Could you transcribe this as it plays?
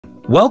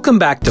Welcome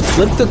back to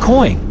Flip the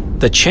Coin,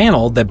 the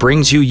channel that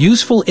brings you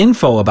useful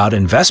info about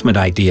investment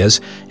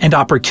ideas and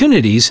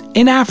opportunities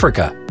in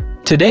Africa.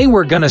 Today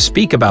we're going to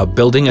speak about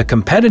building a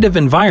competitive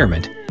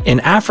environment in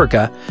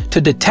Africa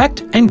to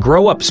detect and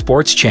grow up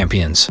sports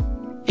champions.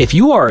 If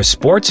you are a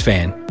sports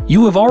fan,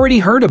 you have already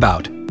heard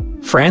about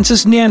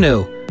Francis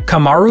Ngannou,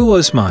 Kamaru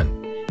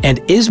Usman,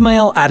 and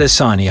Ismail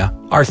Adesanya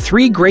are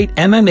three great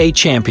MMA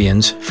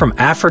champions from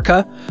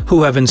Africa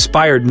who have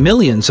inspired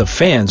millions of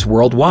fans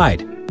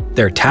worldwide.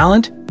 Their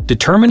talent,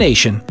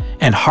 determination,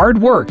 and hard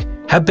work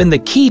have been the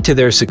key to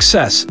their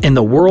success in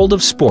the world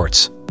of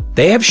sports.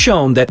 They have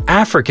shown that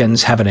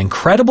Africans have an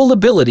incredible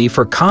ability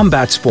for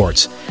combat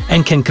sports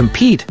and can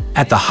compete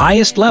at the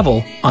highest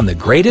level on the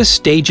greatest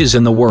stages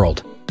in the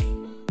world.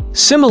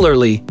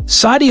 Similarly,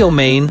 Sadio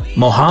Mane,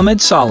 Mohamed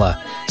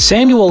Salah,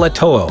 Samuel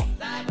Eto'o,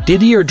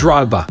 Didier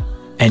Drogba,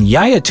 and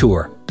Yaya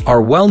Toure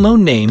are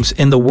well-known names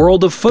in the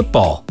world of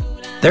football.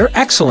 Their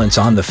excellence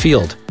on the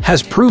field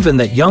has proven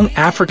that young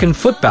African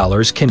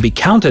footballers can be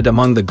counted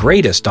among the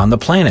greatest on the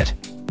planet.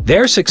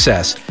 Their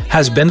success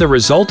has been the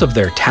result of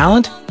their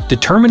talent,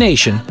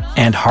 determination,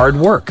 and hard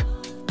work.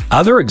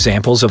 Other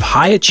examples of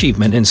high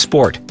achievement in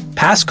sport: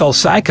 Pascal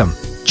Siakam,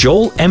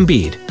 Joel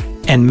Embiid,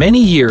 and many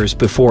years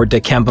before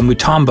Dikembe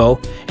Mutombo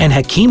and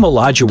Hakeem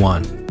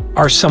Olajuwon,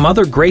 are some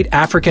other great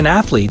African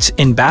athletes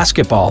in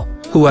basketball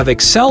who have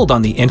excelled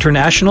on the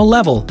international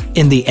level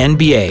in the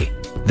NBA.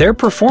 Their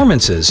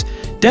performances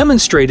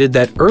demonstrated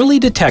that early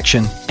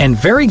detection and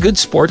very good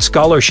sports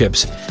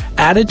scholarships,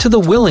 added to the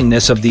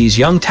willingness of these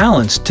young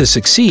talents to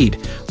succeed,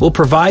 will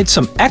provide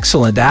some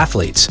excellent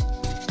athletes.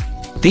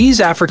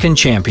 These African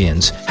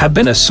champions have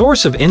been a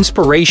source of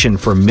inspiration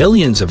for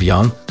millions of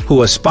young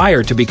who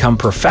aspire to become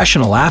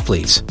professional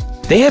athletes.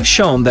 They have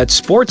shown that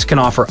sports can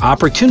offer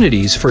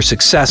opportunities for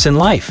success in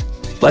life,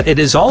 but it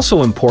is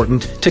also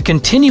important to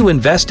continue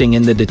investing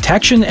in the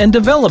detection and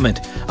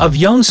development of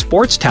young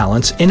sports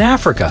talents in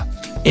Africa.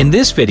 In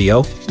this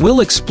video, we'll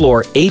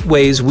explore 8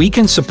 ways we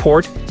can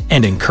support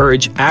and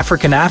encourage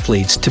African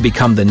athletes to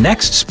become the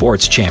next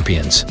sports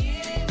champions.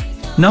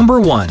 Number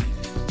 1.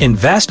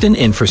 Invest in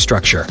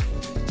infrastructure.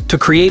 To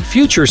create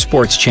future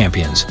sports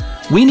champions,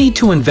 we need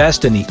to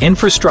invest in the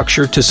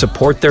infrastructure to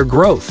support their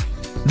growth.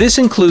 This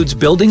includes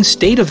building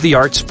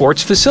state-of-the-art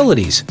sports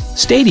facilities,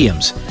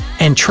 stadiums,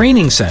 and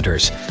training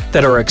centers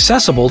that are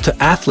accessible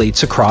to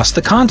athletes across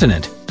the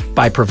continent.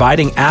 By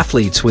providing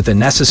athletes with the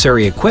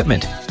necessary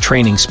equipment,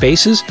 training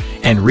spaces,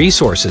 and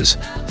resources,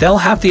 they'll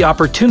have the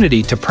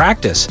opportunity to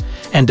practice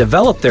and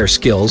develop their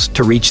skills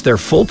to reach their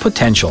full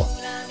potential.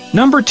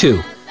 Number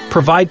 2.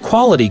 Provide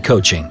quality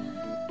coaching.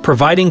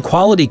 Providing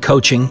quality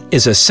coaching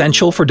is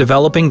essential for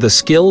developing the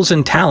skills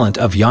and talent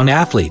of young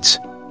athletes.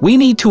 We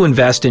need to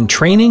invest in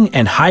training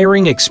and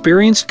hiring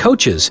experienced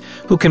coaches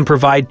who can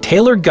provide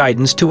tailored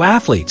guidance to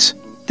athletes.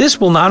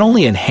 This will not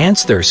only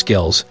enhance their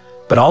skills,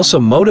 but also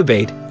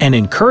motivate and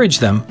encourage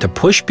them to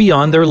push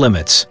beyond their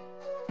limits.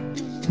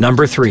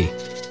 Number 3.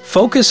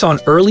 Focus on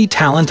early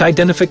talent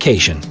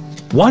identification.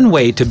 One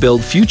way to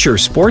build future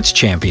sports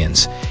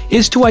champions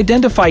is to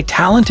identify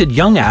talented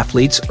young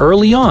athletes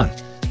early on.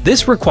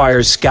 This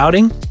requires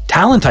scouting,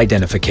 talent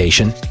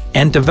identification,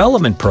 and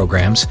development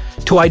programs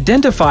to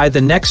identify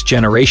the next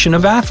generation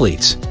of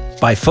athletes.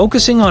 By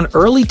focusing on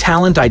early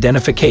talent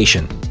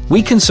identification,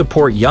 we can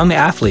support young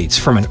athletes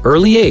from an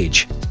early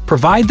age,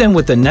 provide them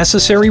with the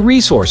necessary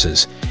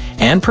resources,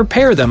 and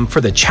prepare them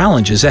for the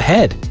challenges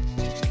ahead.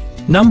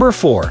 Number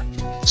 4.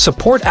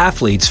 Support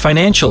athletes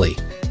financially.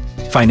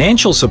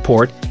 Financial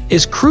support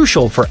is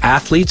crucial for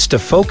athletes to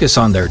focus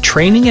on their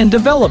training and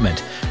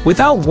development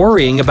without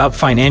worrying about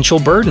financial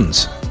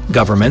burdens.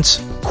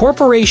 Governments,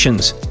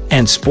 corporations,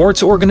 and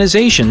sports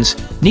organizations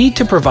need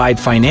to provide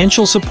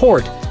financial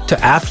support to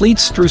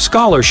athletes through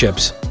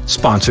scholarships,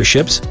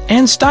 sponsorships,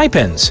 and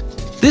stipends.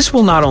 This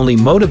will not only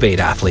motivate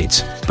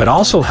athletes, but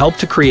also help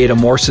to create a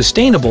more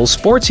sustainable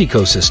sports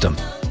ecosystem.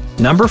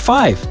 Number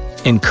 5.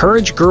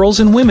 Encourage girls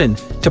and women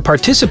to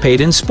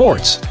participate in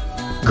sports.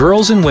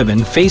 Girls and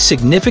women face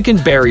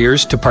significant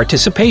barriers to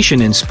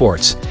participation in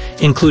sports,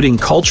 including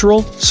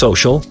cultural,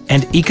 social,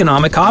 and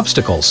economic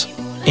obstacles.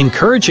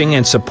 Encouraging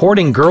and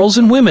supporting girls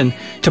and women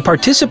to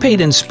participate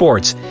in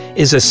sports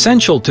is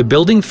essential to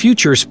building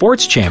future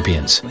sports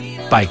champions.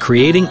 By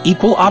creating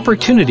equal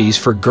opportunities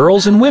for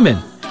girls and women,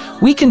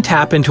 we can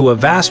tap into a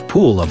vast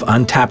pool of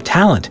untapped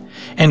talent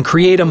and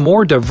create a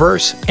more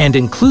diverse and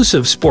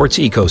inclusive sports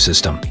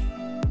ecosystem.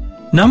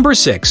 Number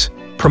 6.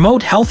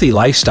 Promote healthy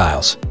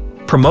lifestyles.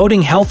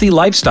 Promoting healthy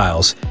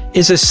lifestyles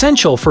is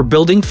essential for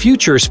building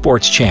future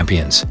sports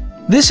champions.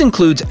 This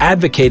includes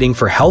advocating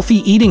for healthy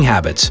eating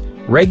habits,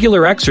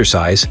 regular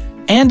exercise,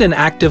 and an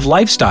active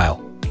lifestyle.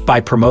 By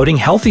promoting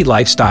healthy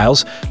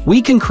lifestyles,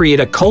 we can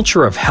create a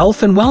culture of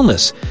health and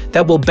wellness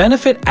that will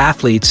benefit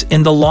athletes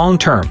in the long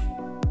term.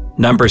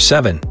 Number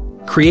 7.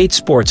 Create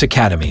sports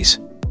academies.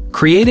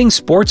 Creating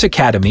sports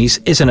academies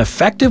is an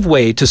effective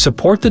way to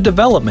support the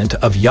development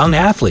of young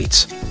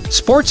athletes.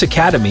 Sports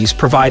academies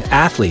provide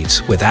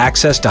athletes with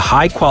access to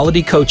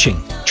high-quality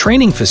coaching,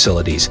 training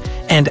facilities,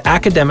 and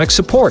academic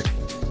support.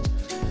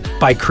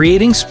 By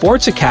creating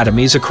sports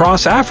academies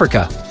across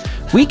Africa,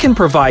 we can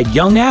provide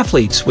young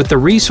athletes with the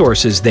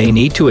resources they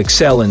need to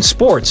excel in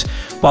sports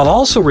while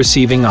also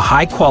receiving a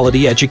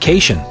high-quality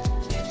education.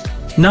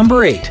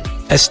 Number 8.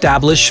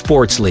 Establish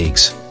sports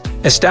leagues.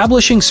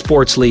 Establishing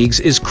sports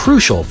leagues is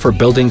crucial for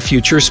building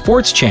future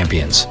sports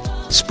champions.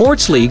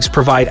 Sports leagues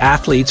provide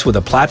athletes with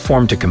a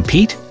platform to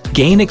compete,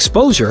 gain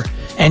exposure,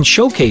 and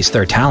showcase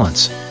their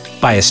talents.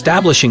 By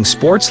establishing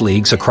sports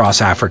leagues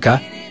across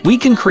Africa, we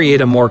can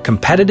create a more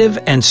competitive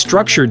and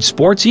structured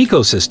sports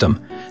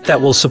ecosystem that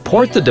will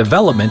support the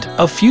development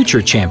of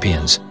future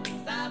champions.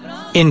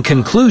 In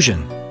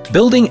conclusion,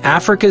 building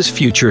Africa's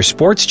future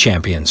sports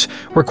champions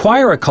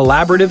require a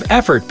collaborative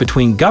effort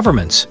between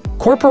governments,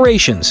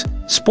 corporations,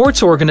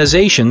 sports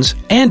organizations,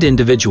 and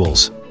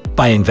individuals.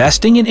 By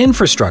investing in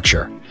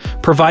infrastructure,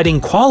 providing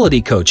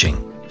quality coaching,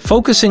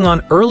 focusing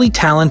on early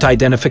talent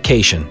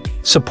identification,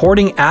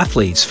 supporting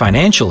athletes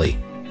financially,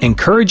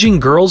 encouraging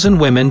girls and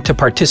women to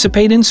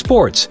participate in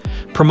sports,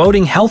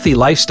 promoting healthy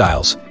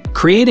lifestyles,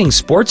 creating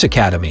sports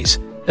academies,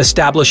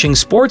 establishing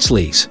sports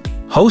leagues,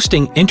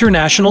 hosting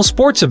international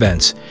sports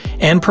events,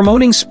 and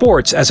promoting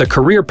sports as a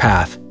career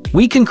path,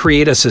 we can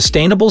create a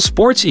sustainable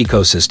sports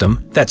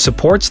ecosystem that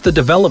supports the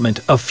development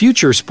of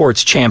future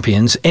sports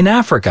champions in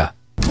Africa.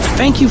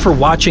 Thank you for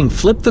watching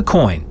Flip the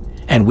Coin,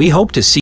 and we hope to see